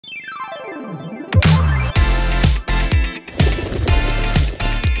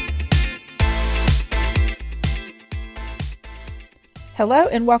Hello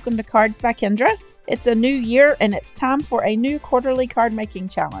and welcome to Cards by Kendra. It's a new year and it's time for a new quarterly card making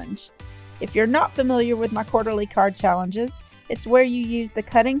challenge. If you're not familiar with my quarterly card challenges, it's where you use the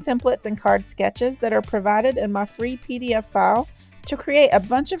cutting templates and card sketches that are provided in my free PDF file to create a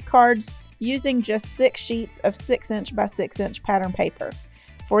bunch of cards using just 6 sheets of 6" by 6" pattern paper.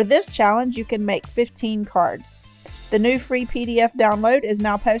 For this challenge, you can make 15 cards. The new free PDF download is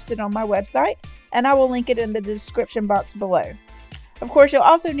now posted on my website, and I will link it in the description box below. Of course, you'll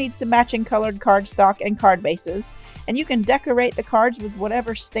also need some matching colored cardstock and card bases, and you can decorate the cards with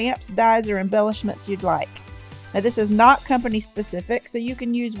whatever stamps, dies, or embellishments you'd like. Now, this is not company specific, so you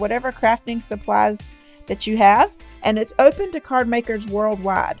can use whatever crafting supplies that you have, and it's open to card makers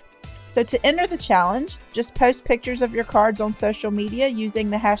worldwide. So to enter the challenge, just post pictures of your cards on social media using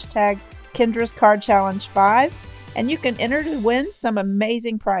the hashtag Kendra's Card Challenge 5, and you can enter to win some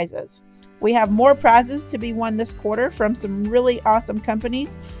amazing prizes. We have more prizes to be won this quarter from some really awesome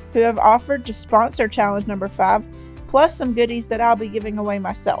companies who have offered to sponsor challenge number 5, plus some goodies that I'll be giving away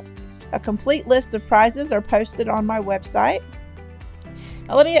myself. A complete list of prizes are posted on my website.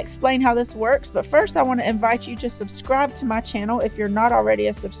 Now let me explain how this works, but first I want to invite you to subscribe to my channel if you're not already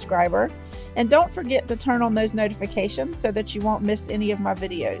a subscriber, and don't forget to turn on those notifications so that you won't miss any of my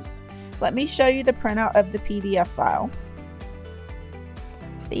videos. Let me show you the printout of the PDF file.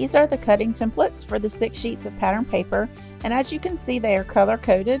 These are the cutting templates for the 6 sheets of pattern paper, and as you can see, they are color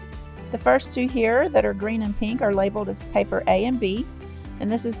coded. The first 2 here that are green and pink are labeled as paper A and B, and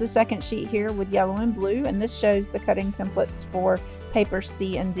this is the second sheet here with yellow and blue, and this shows the cutting templates for paper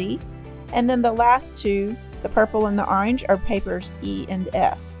C and D. And then the last 2, the purple and the orange, are papers E and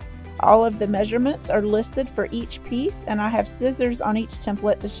F. All of the measurements are listed for each piece, and I have scissors on each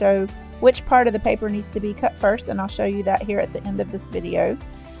template to show which part of the paper needs to be cut first, and I'll show you that here at the end of this video.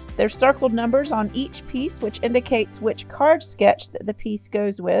 There's circled numbers on each piece, which indicates which card sketch that the piece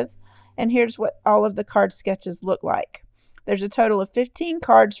goes with, and here's what all of the card sketches look like. There's a total of 15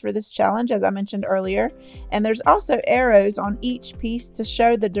 cards for this challenge, as I mentioned earlier, and there's also arrows on each piece to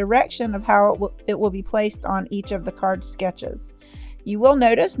show the direction of how it will be placed on each of the card sketches. You will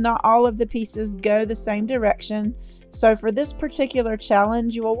notice not all of the pieces go the same direction, so for this particular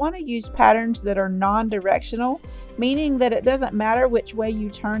challenge, you will want to use patterns that are non-directional, meaning that it doesn't matter which way you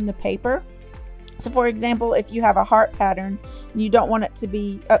turn the paper. So for example, if you have a heart pattern and you don't want it to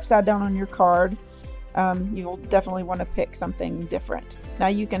be upside down on your card, you'll definitely want to pick something different. Now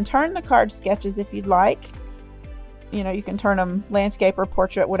you can turn the card sketches if you'd like. You know, you can turn them landscape or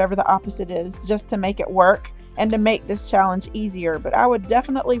portrait, whatever the opposite is, just to make it work and to make this challenge easier. But I would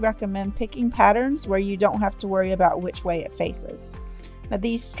definitely recommend picking patterns where you don't have to worry about which way it faces. Now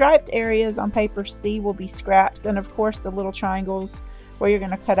these striped areas on paper C will be scraps, and of course the little triangles where you're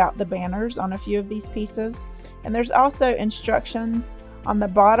going to cut out the banners on a few of these pieces. And there's also instructions on the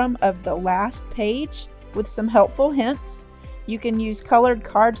bottom of the last page with some helpful hints. You can use colored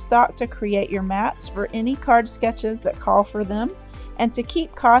cardstock to create your mats for any card sketches that call for them. And to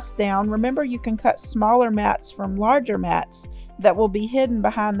keep costs down, remember you can cut smaller mats from larger mats that will be hidden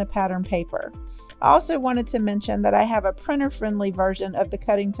behind the pattern paper. I also wanted to mention that I have a printer-friendly version of the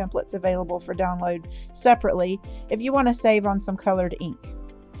cutting templates available for download separately if you want to save on some colored ink.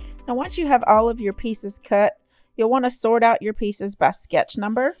 Now once you have all of your pieces cut, you'll want to sort out your pieces by sketch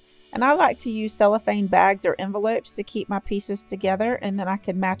number. And I like to use cellophane bags or envelopes to keep my pieces together, and then I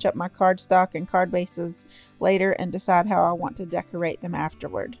can match up my cardstock and card bases later and decide how I want to decorate them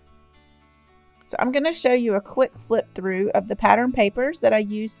afterward. So I'm going to show you a quick flip through of the pattern papers that I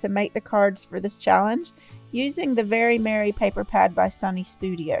used to make the cards for this challenge using the Very Merry paper pad by Sunny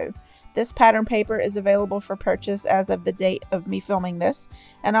Studio. This pattern paper is available for purchase as of the date of me filming this,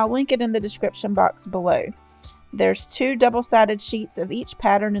 and I'll link it in the description box below. There's 2 double-sided sheets of each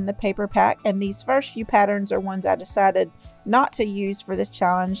pattern in the paper pack, and these first few patterns are ones I decided not to use for this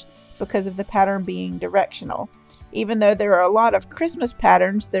challenge because of the pattern being directional. Even though there are a lot of Christmas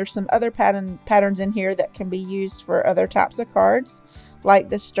patterns, there's some other patterns in here that can be used for other types of cards, like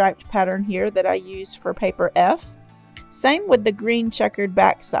this striped pattern here that I used for paper F. Same with the green checkered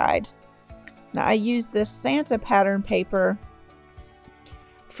backside. Now I used this Santa pattern paper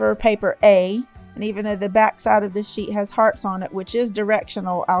for paper A, and even though the back side of this sheet has hearts on it, which is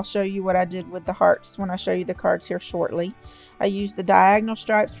directional, I'll show you what I did with the hearts when I show you the cards here shortly. I used the diagonal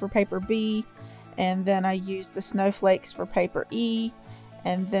stripes for paper B, and then I used the snowflakes for paper E,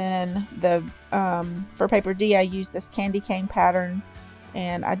 and then for paper D I used this candy cane pattern.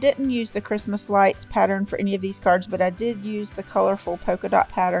 And I didn't use the Christmas lights pattern for any of these cards, but I did use the colorful polka dot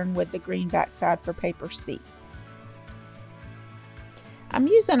pattern with the green backside for paper C. I'm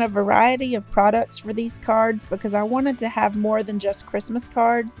using a variety of products for these cards because I wanted to have more than just Christmas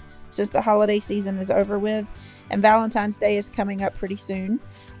cards since the holiday season is over with and Valentine's Day is coming up pretty soon.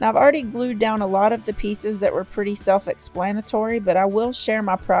 Now I've already glued down a lot of the pieces that were pretty self-explanatory, but I will share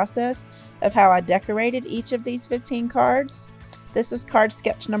my process of how I decorated each of these 15 cards. This is card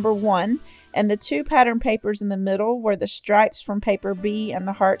sketch number 1, and the 2 pattern papers in the middle were the stripes from paper B and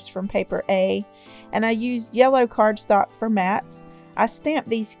the hearts from paper A, and I used yellow cardstock for mats. I stamped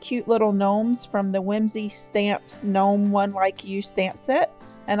these cute little gnomes from the Whimsy Stamps Gnome One Like You stamp set,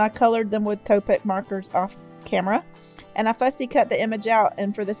 and I colored them with Copic markers off camera, and I fussy cut the image out,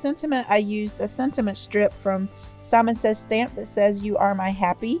 and for the sentiment I used a sentiment strip from Simon Says stamp that says "You are my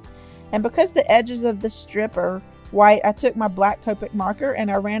happy," and because the edges of the strip are white, I took my black Copic marker and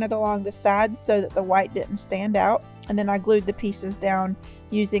I ran it along the sides so that the white didn't stand out, and then I glued the pieces down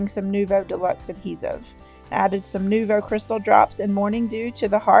using some Nuvo Deluxe adhesive. I added some Nuvo crystal drops and Morning Dew to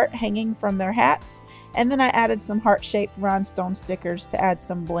the heart hanging from their hats, and then I added some heart-shaped rhinestone stickers to add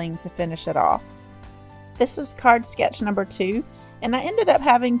some bling to finish it off. This is card sketch number 2, and I ended up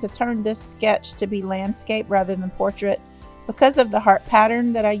having to turn this sketch to be landscape rather than portrait because of the heart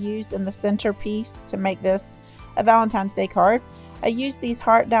pattern that I used in the centerpiece to make this a Valentine's Day card. I used these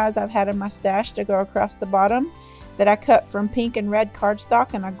heart dies I've had in my stash to go across the bottom that I cut from pink and red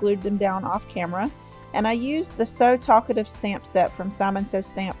cardstock, and I glued them down off camera. And I used the So Talkative stamp set from Simon Says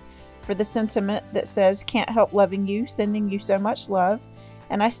Stamp for the sentiment that says "Can't help loving you, sending you so much love."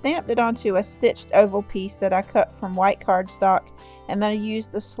 And I stamped it onto a stitched oval piece that I cut from white cardstock, and then I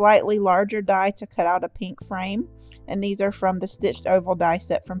used the slightly larger die to cut out a pink frame, and these are from the stitched oval die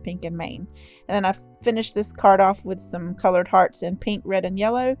set from Pink and Maine. And then I finished this card off with some colored hearts in pink, red, and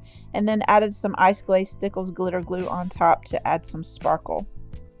yellow, and then added some Ice Glaze Stickles glitter glue on top to add some sparkle.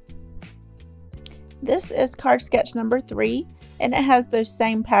 This is card sketch number 3, and it has those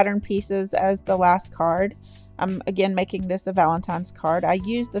same pattern pieces as the last card. I'm again making this a Valentine's card. I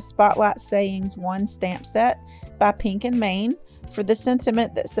used the Spotlight Sayings 1 stamp set by Pink and Maine for the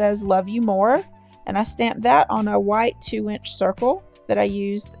sentiment that says "Love You More," and I stamped that on a white 2-inch circle that I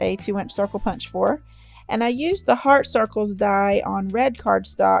used a 2-inch circle punch for, and I used the heart circles die on red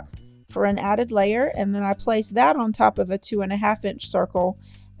cardstock for an added layer, and then I placed that on top of a 2.5-inch circle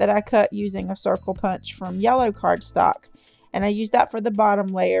that I cut using a circle punch from yellow cardstock, and I used that for the bottom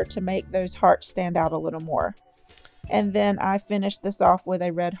layer to make those hearts stand out a little more. And then I finished this off with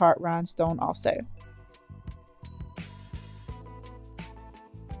a red heart rhinestone also.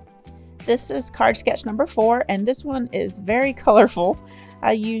 This is card sketch number 4, and this one is very colorful.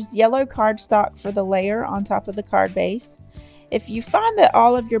 I used yellow cardstock for the layer on top of the card base. If you find that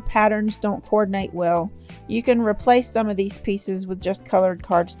all of your patterns don't coordinate well, you can replace some of these pieces with just colored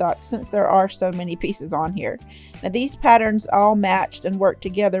cardstock since there are so many pieces on here. Now these patterns all matched and worked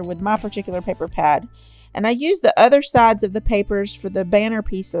together with my particular paper pad, and I used the other sides of the papers for the banner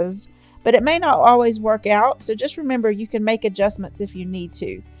pieces, but it may not always work out, so just remember you can make adjustments if you need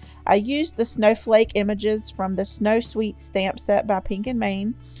to. I used the snowflake images from the Snow Sweet stamp set by Pink and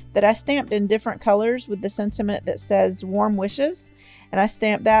Maine that I stamped in different colors with the sentiment that says "Warm Wishes," and I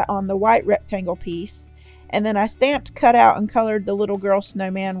stamped that on the white rectangle piece. And then I stamped, cut out, and colored the little girl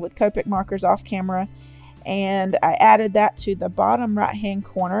snowman with Copic markers off camera, and I added that to the bottom right hand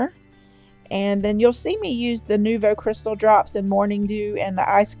corner. And then you'll see me use the Nuvo crystal drops and Morning Dew and the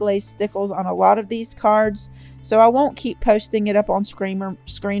Ice Glaze Stickles on a lot of these cards, so I won't keep posting it up on screen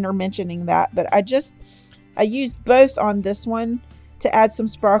or mentioning that, but I used both on this one to add some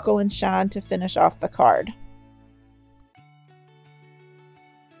sparkle and shine to finish off the card.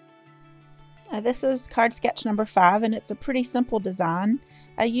 This is card sketch number 5, and it's a pretty simple design.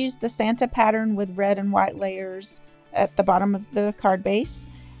 I used the Santa pattern with red and white layers at the bottom of the card base,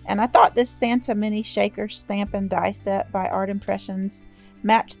 and I thought this Santa mini shaker stamp and die set by Art Impressions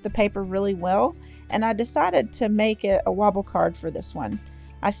matched the paper really well, and I decided to make it a wobble card for this one.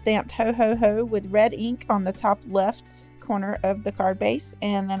 I stamped "Ho Ho Ho" with red ink on the top left corner of the card base,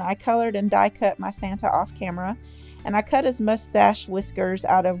 and then I colored and die cut my Santa off camera, and I cut his mustache whiskers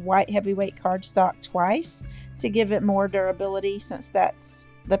out of white heavyweight cardstock twice to give it more durability since that's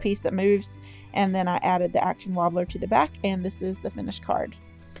the piece that moves, and then I added the action wobbler to the back, and this is the finished card.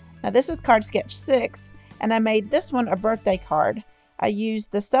 Now this is card sketch 6, and I made this one a birthday card. I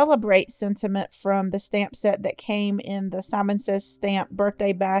used the Celebrate sentiment from the stamp set that came in the Simon Says Stamp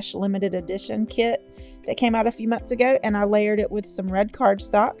Birthday Bash limited edition kit that came out a few months ago, and I layered it with some red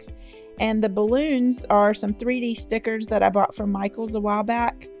cardstock. And the balloons are some 3D stickers that I bought from Michael's a while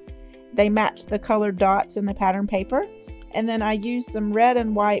back. They match the colored dots in the pattern paper. And then I used some red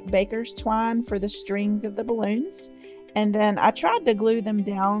and white baker's twine for the strings of the balloons. And then I tried to glue them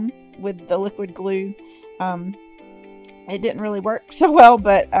down with the liquid glue. It didn't really work so well,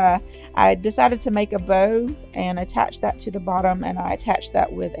 but I decided to make a bow and attach that to the bottom, and I attached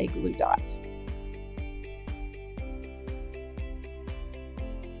that with a glue dot.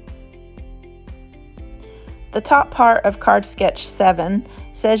 The top part of card sketch 7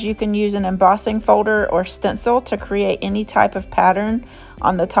 says you can use an embossing folder or stencil to create any type of pattern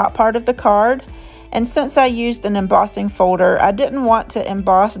on the top part of the card. And since I used an embossing folder, I didn't want to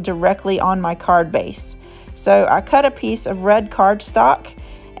emboss directly on my card base. So I cut a piece of red cardstock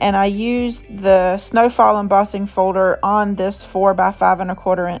and I used the snowfall embossing folder on this 4 by 5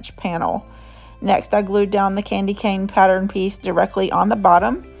 1/4 inch panel. Next, I glued down the candy cane pattern piece directly on the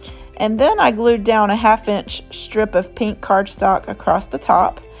bottom. And then I glued down a 1/2 inch strip of pink cardstock across the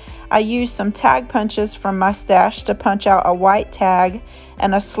top. I used some tag punches from my stash to punch out a white tag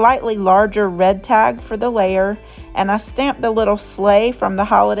and a slightly larger red tag for the layer, and I stamped the little sleigh from the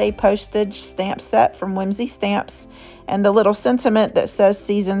holiday postage stamp set from Whimsy Stamps and the little sentiment that says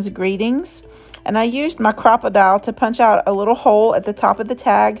Season's Greetings. And I used my crocodile to punch out a little hole at the top of the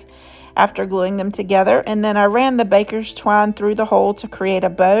tag after gluing them together, and then I ran the baker's twine through the hole to create a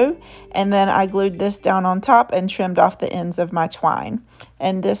bow, and then I glued this down on top and trimmed off the ends of my twine.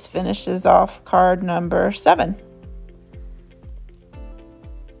 And this finishes off card number 7.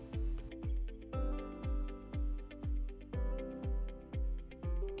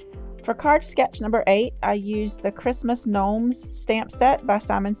 For card sketch number 8, I used the Christmas Gnomes stamp set by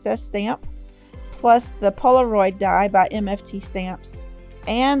Simon Says Stamp, plus the Polaroid die by MFT Stamps,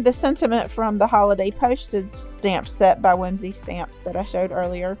 and the sentiment from the holiday postage stamp set by Whimsy Stamps that I showed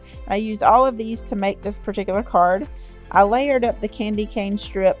earlier. I used all of these to make this particular card. I layered up the candy cane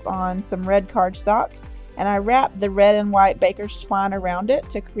strip on some red cardstock, and I wrapped the red and white baker's twine around it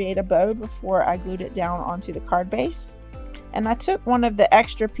to create a bow before I glued it down onto the card base. And I took one of the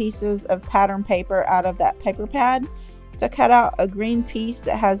extra pieces of pattern paper out of that paper pad to cut out a green piece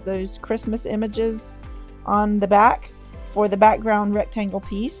that has those Christmas images on the back for the background rectangle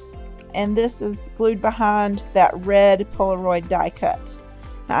piece, and this is glued behind that red Polaroid die cut.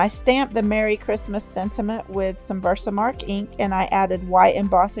 Now I stamped the Merry Christmas sentiment with some Versamark ink, and I added white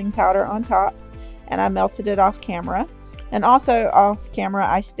embossing powder on top, and I melted it off camera. And also off camera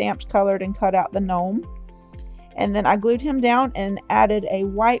I stamped, colored, and cut out the gnome, and then I glued him down and added a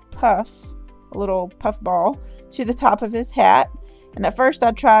white puff, a little puff ball, to the top of his hat. And at first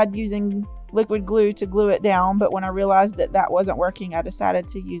I tried using liquid glue to glue it down, but when I realized that that wasn't working, I decided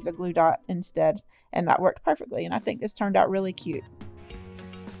to use a glue dot instead, and that worked perfectly, and I think this turned out really cute.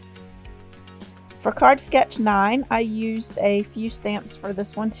 For card sketch 9, I used a few stamps for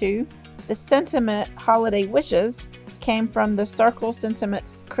this one too. The sentiment Holiday Wishes came from the Circle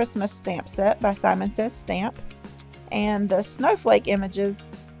Sentiments Christmas stamp set by Simon Says Stamp, and the snowflake images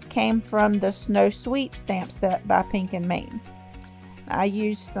came from the Snow Sweet stamp set by Pink and Main. I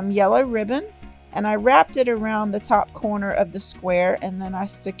used some yellow ribbon and I wrapped it around the top corner of the square, and then I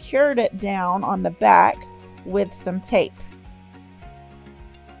secured it down on the back with some tape.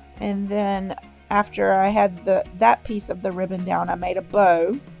 And then after I had that piece of the ribbon down, I made a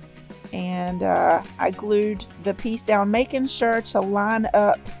bow, and I glued the piece down, making sure to line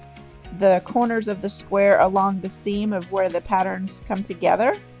up the corners of the square along the seam of where the patterns come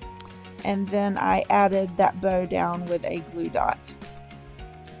together. And then I added that bow down with a glue dot.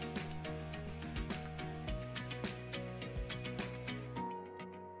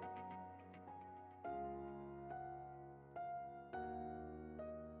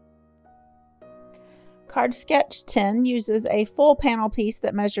 Card sketch 10 uses a full panel piece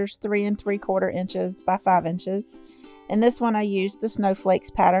that measures 3 3/4 inches by 5 inches. In this one I used the snowflakes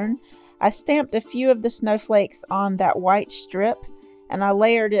pattern. I stamped a few of the snowflakes on that white strip, and I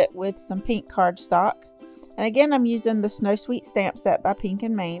layered it with some pink cardstock. And again, I'm using the Snow Sweet stamp set by Pink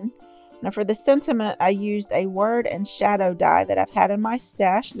and Main. Now for the sentiment, I used a word and shadow die that I've had in my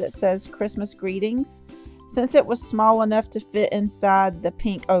stash that says Christmas Greetings, since it was small enough to fit inside the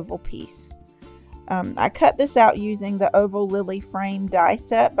pink oval piece. I cut this out using the oval lily frame die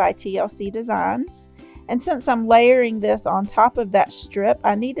set by TLC Designs. And since I'm layering this on top of that strip,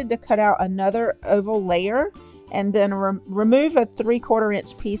 I needed to cut out another oval layer and then remove a 3/4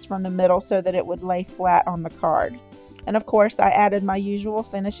 inch piece from the middle so that it would lay flat on the card. And of course, I added my usual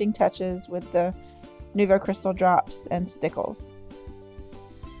finishing touches with the Nuvo Crystal Drops and stickles.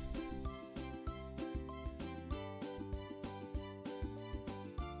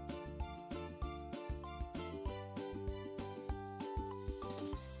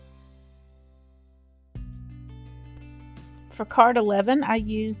 For card 11, I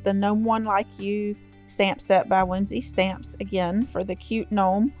used the Gnome One Like You stamp set by Whimsy Stamps, again for the cute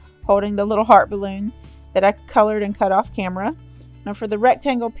gnome holding the little heart balloon that I colored and cut off camera. Now for the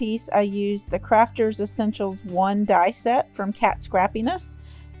rectangle piece, I used the Crafter's Essentials 1 die set from Cat Scrappiness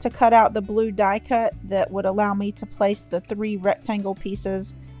to cut out the blue die cut that would allow me to place the 3 rectangle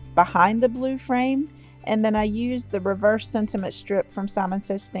pieces behind the blue frame. And then I used the reverse sentiment strip from Simon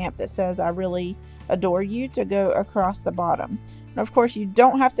Says Stamp that says "I really adore you" to go across the bottom. And of course, you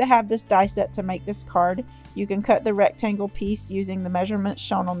don't have to have this die set to make this card. You can cut the rectangle piece using the measurements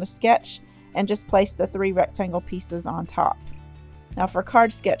shown on the sketch and just place the 3 rectangle pieces on top. Now for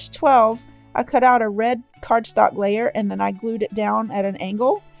card sketch 12, I cut out a red cardstock layer and then I glued it down at an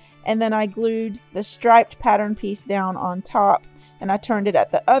angle, and then I glued the striped pattern piece down on top and I turned it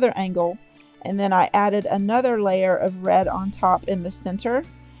at the other angle, and then I added another layer of red on top in the center,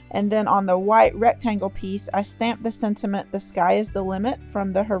 and then on the white rectangle piece I stamped the sentiment "The Sky is the Limit"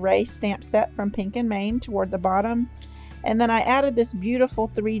 from the Hooray stamp set from Pink and Maine toward the bottom, and then I added this beautiful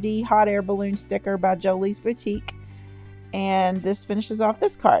 3D hot air balloon sticker by Jolie's Boutique, and this finishes off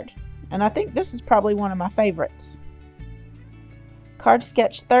this card, and I think this is probably one of my favorites. Card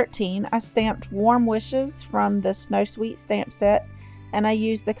sketch 13, I stamped Warm Wishes from the Snow Sweet stamp set, and I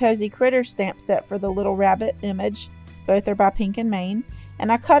used the Cozy Critters stamp set for the little rabbit image. Both are by Pink and Maine.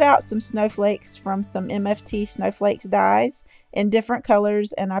 And I cut out some snowflakes from some MFT Snowflakes dies in different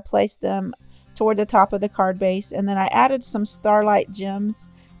colors, and I placed them toward the top of the card base. And then I added some Starlight Gems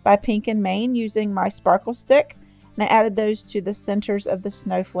by Pink and Maine using my sparkle stick, and I added those to the centers of the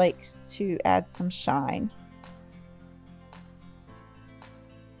snowflakes to add some shine.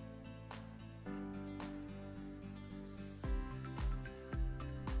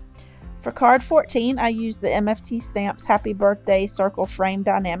 For card 14, I used the MFT Stamps Happy Birthday Circle Frame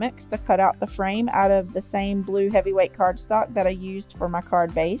Dynamics to cut out the frame out of the same blue heavyweight cardstock that I used for my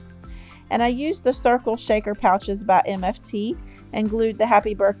card base. And I used the Circle Shaker Pouches by MFT and glued the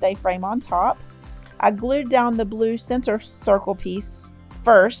Happy Birthday frame on top. I glued down the blue center circle piece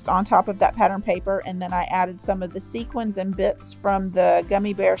first on top of that pattern paper, and then I added some of the sequins and bits from the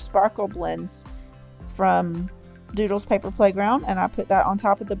Gummy Bear Sparkle Blends from Doodles Paper Playground, and I put that on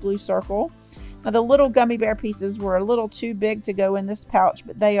top of the blue circle. Now the little gummy bear pieces were a little too big to go in this pouch,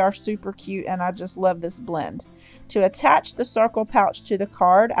 but they are super cute and I just love this blend. To attach the circle pouch to the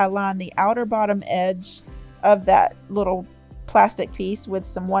card, I lined the outer bottom edge of that little plastic piece with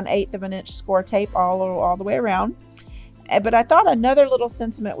some 1/8 of an inch score tape all the way around. But I thought another little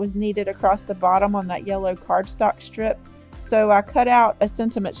sentiment was needed across the bottom on that yellow cardstock strip. So I cut out a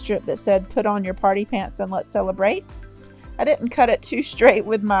sentiment strip that said "Put on your party pants and let's celebrate." I didn't cut it too straight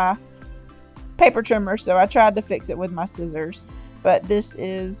with my paper trimmer, so I tried to fix it with my scissors. But this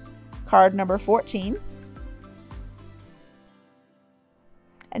is card number 14.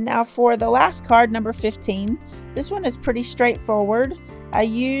 And now for the last card, number 15. This one is pretty straightforward. I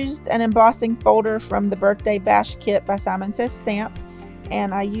used an embossing folder from the Birthday Bash Kit by Simon Says Stamp,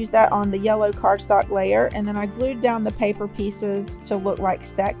 and I used that on the yellow cardstock layer, and then I glued down the paper pieces to look like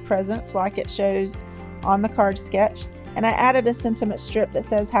stacked presents like it shows on the card sketch, and I added a sentiment strip that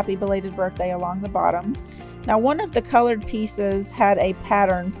says "Happy Belated Birthday" along the bottom. Now one of the colored pieces had a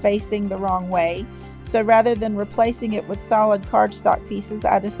pattern facing the wrong way, so rather than replacing it with solid cardstock pieces,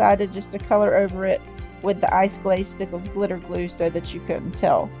 I decided just to color over it with the Ice Glaze Stickles glitter glue so that you couldn't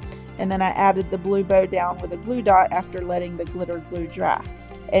tell. And then I added the blue bow down with a glue dot after letting the glitter glue dry.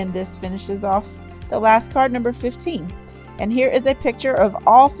 And this finishes off the last card, number 15. And here is a picture of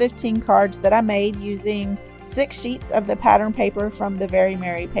all 15 cards that I made using 6 sheets of the pattern paper from the Very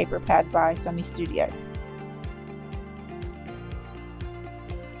Merry Paper Pad by Sunny Studio.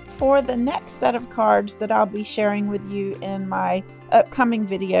 For the next set of cards that I'll be sharing with you in my upcoming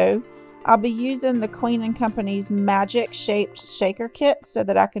video, I'll be using the Queen & Company's Magic Shaped Shaker Kit so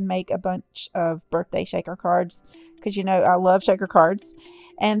that I can make a bunch of birthday shaker cards, because you know I love shaker cards.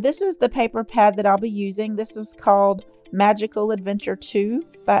 And this is the paper pad that I'll be using. This is called Magical Adventure 2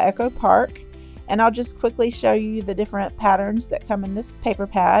 by Echo Park. And I'll just quickly show you the different patterns that come in this paper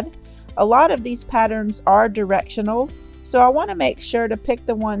pad. A lot of these patterns are directional, so I want to make sure to pick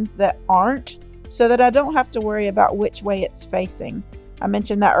the ones that aren't so that I don't have to worry about which way it's facing. I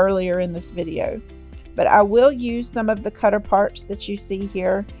mentioned that earlier in this video. But I will use some of the cutter parts that you see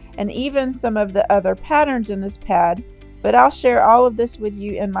here and even some of the other patterns in this pad, but I'll share all of this with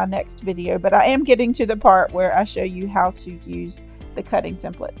you in my next video. But I am getting to the part where I show you how to use the cutting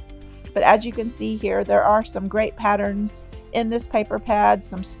templates. But as you can see here, there are some great patterns in this paper pad,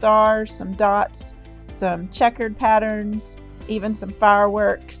 some stars, some dots, some checkered patterns, even some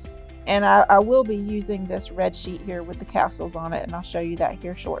fireworks, And I will be using this red sheet here with the castles on it, and I'll show you that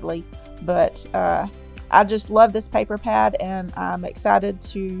here shortly. But I just love this paper pad, and I'm excited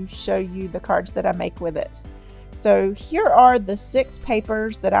to show you the cards that I make with it. So here are the 6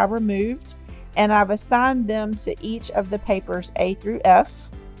 papers that I removed, and I've assigned them to each of the papers A through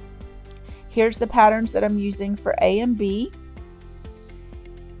F. Here's the patterns that I'm using for A and B.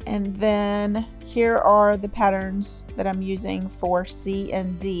 And then here are the patterns that I'm using for C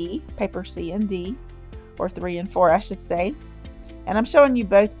and D, paper C and D, or 3 and 4 I should say. And I'm showing you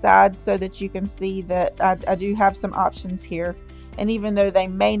both sides so that you can see that I do have some options here. And even though they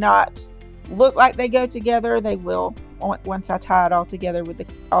may not look like they go together, they will once I tie it all together with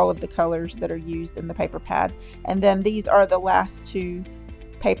all of the colors that are used in the paper pad. And then these are the last 2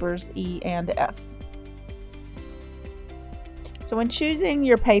 papers, E and F. So when choosing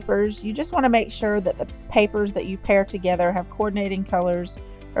your papers, you just want to make sure that the papers that you pair together have coordinating colors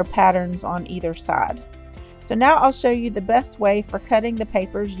or patterns on either side. So now I'll show you the best way for cutting the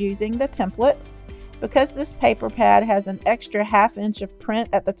papers using the templates. Because this paper pad has an extra 1/2 inch of print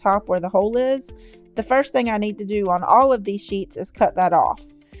at the top where the hole is, the first thing I need to do on all of these sheets is cut that off.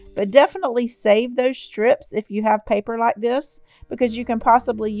 But definitely save those strips if you have paper like this, because you can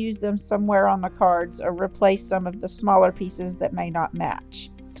possibly use them somewhere on the cards or replace some of the smaller pieces that may not match.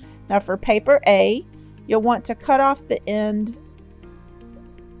 Now for paper A, you'll want to cut off the end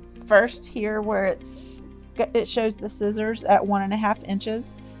first here where it shows the scissors at 1.5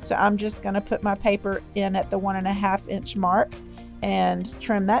 inches. So I'm just going to put my paper in at the 1.5 inch mark and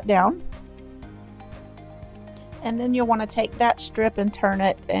trim that down. And then you'll want to take that strip and turn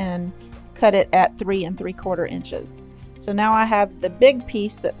it and cut it at 3 3/4 inches. So now I have the big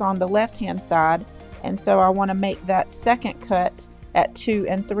piece that's on the left hand side, and so I want to make that second cut at 2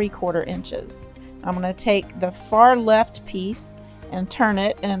 3/4 inches. I'm going to take the far left piece and turn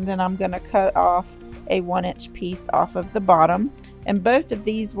it, and then I'm going to cut off a 1 inch piece off of the bottom, and both of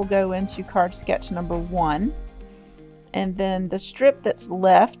these will go into card sketch number 1. And then the strip that's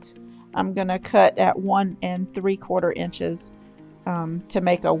left, I'm going to cut at 1 3/4 inches to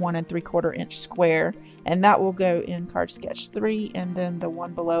make a 1 3/4 inch square, and that will go in card sketch 3, and then the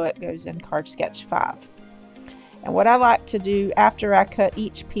one below it goes in card sketch 5. And what I like to do after I cut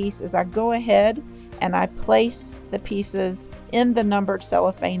each piece is I go ahead and I place the pieces in the numbered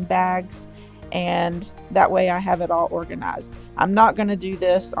cellophane bags, and that way I have it all organized. I'm not going to do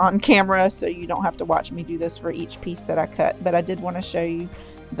this on camera, so you don't have to watch me do this for each piece that I cut, but I did want to show you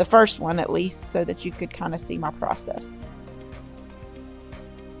the first one at least so that you could kind of see my process.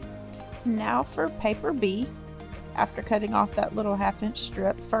 Now for paper B, after cutting off that little 1/2 inch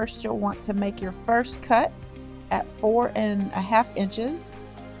strip, first you'll want to make your first cut at 4 1/2 inches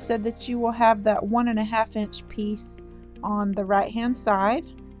so that you will have that 1 1/2 inch piece on the right hand side.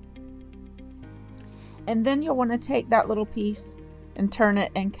 And then you'll want to take that little piece and turn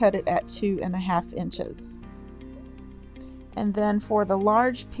it and cut it at 2 1/2 inches. And then for the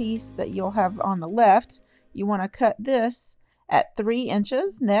large piece that you'll have on the left, you want to cut this at 3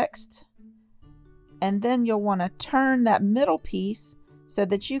 inches next. And then you'll want to turn that middle piece so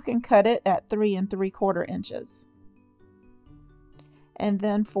that you can cut it at 3 3/4 inches. And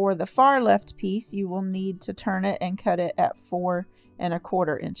then for the far left piece, you will need to turn it and cut it at 4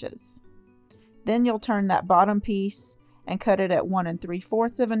 1/4 inches. Then you'll turn that bottom piece and cut it at 1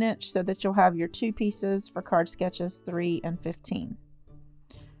 3/4 of an inch so that you'll have your 2 pieces for card sketches 3 and 15.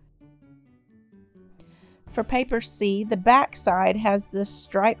 For paper C, the back side has this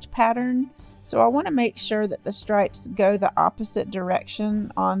striped pattern, so I want to make sure that the stripes go the opposite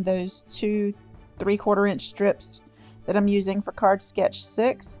direction on those 2 3/4 inch strips that I'm using for card sketch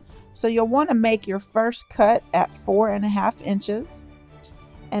 6. So you'll want to make your first cut at 4 1/2 inches,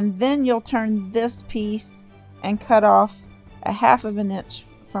 and then you'll turn this piece and cut off a 1/2 inch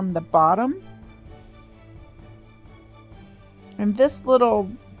from the bottom. And this little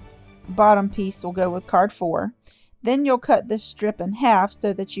bottom piece will go with card 4. Then you'll cut this strip in half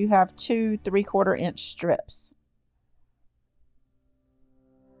so that you have 2 3/4 inch strips.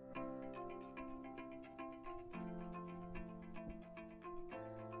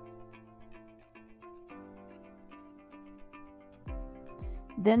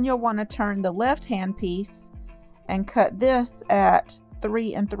 Then you'll want to turn the left hand piece and cut this at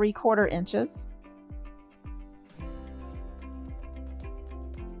 3 3/4 inches.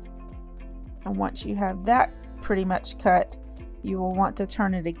 And once you have that pretty much cut, you will want to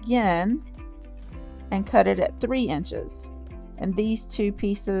turn it again and cut it at 3 inches. And these 2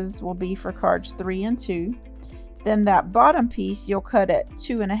 pieces will be for cards 3 and 2. Then that bottom piece you'll cut at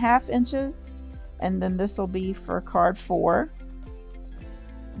 2 1/2 inches, and then this will be for card 4.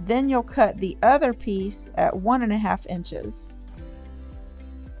 Then you'll cut the other piece at 1.5 inches.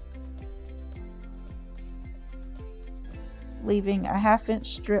 Leaving a 1/2 inch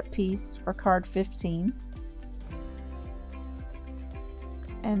strip piece for card 15.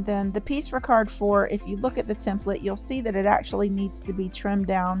 And then the piece for card 4, if you look at the template, you'll see that it actually needs to be trimmed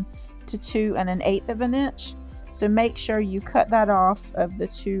down to 2 1/8 inch. So make sure you cut that off of the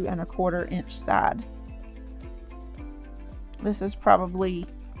 2 1/4 inch side. This is probably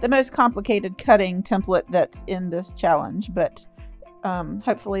the most complicated cutting template that's in this challenge, but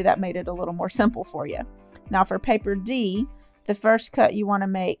hopefully that made it a little more simple for you. Now for paper D, the first cut you want to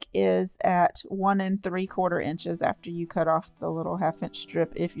make is at 1 3/4 inches after you cut off the little 1/2 inch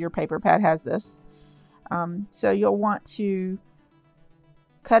strip if your paper pad has this. So you'll want to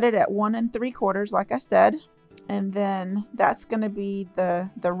cut it at 1 3/4 like I said, and then that's going to be the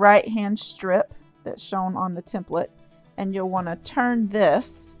right hand strip that's shown on the template, and you'll want to turn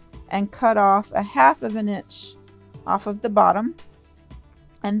this and cut off a 1/2 inch off of the bottom,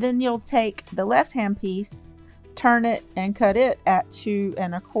 and then you'll take the left hand piece, turn it and cut it at 2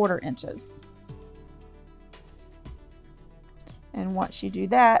 1/4 inches. And once you do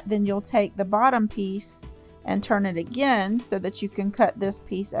that, then you'll take the bottom piece and turn it again so that you can cut this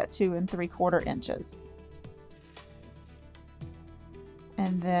piece at 2 3/4 inches.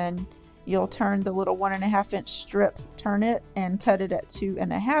 And then you'll turn the little 1.5 inch strip, turn it and cut it at 2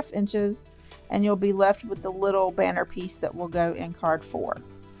 1/2 inches, and you'll be left with the little banner piece that will go in card 4.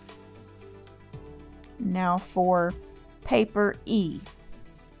 Now for paper E.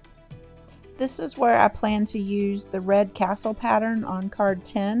 This is where I plan to use the red castle pattern on card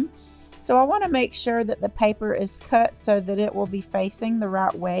 10. So I want to make sure that the paper is cut so that it will be facing the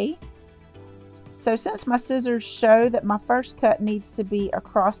right way. So since my scissors show that my first cut needs to be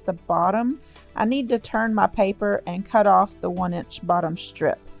across the bottom, I need to turn my paper and cut off the 1 inch bottom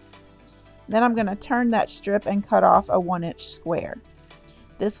strip. Then I'm going to turn that strip and cut off a 1 inch square.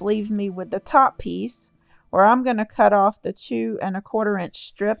 This leaves me with the top piece, where I'm going to cut off the 2 1/4 inch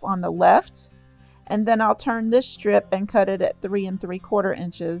strip on the left, and then I'll turn this strip and cut it at 3 3/4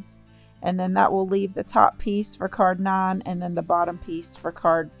 inches, and then that will leave the top piece for card 9 and then the bottom piece for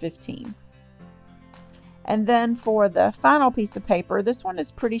card 15. And then for the final piece of paper, this one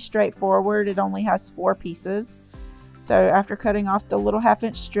is pretty straightforward. It only has 4 pieces. So after cutting off the little 1/2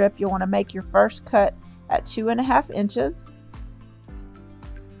 inch strip, you'll want to make your first cut at 2 1/2 inches.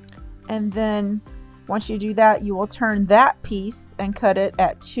 And then once you do that, you will turn that piece and cut it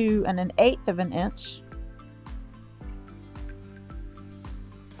at 2 1/8 inch.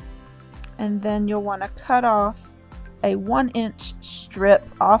 And then you'll want to cut off a 1 inch strip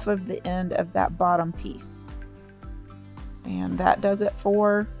off of the end of that bottom piece. And that does it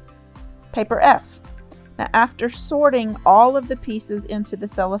for paper F. Now after sorting all of the pieces into the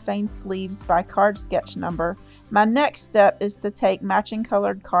cellophane sleeves by card sketch number, my next step is to take matching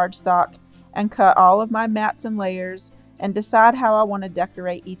colored cardstock and cut all of my mats and layers and decide how I want to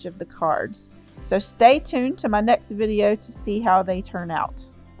decorate each of the cards. So stay tuned to my next video to see how they turn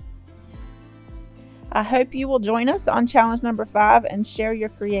out. I hope you will join us on challenge number 5 and share your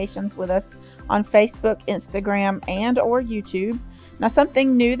creations with us on Facebook, Instagram, and or YouTube. Now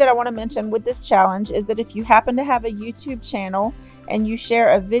something new that I want to mention with this challenge is that if you happen to have a YouTube channel and you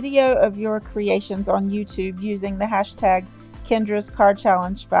share a video of your creations on YouTube using the hashtag Kendra's Card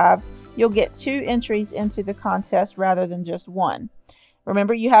Challenge 5, you'll get 2 entries into the contest rather than just 1.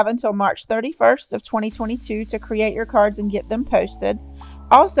 Remember, you have until March 31st of 2022 to create your cards and get them posted.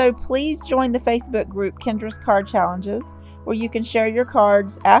 Also, please join the Facebook group Kendra's Card Challenges, where you can share your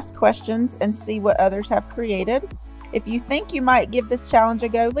cards, ask questions, and see what others have created. If you think you might give this challenge a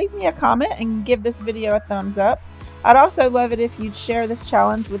go, leave me a comment and give this video a thumbs up. I'd also love it if you'd share this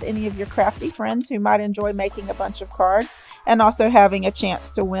challenge with any of your crafty friends who might enjoy making a bunch of cards and also having a chance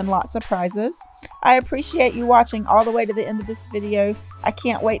to win lots of prizes. I appreciate you watching all the way to the end of this video. I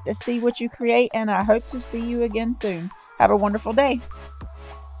can't wait to see what you create, and I hope to see you again soon. Have a wonderful day.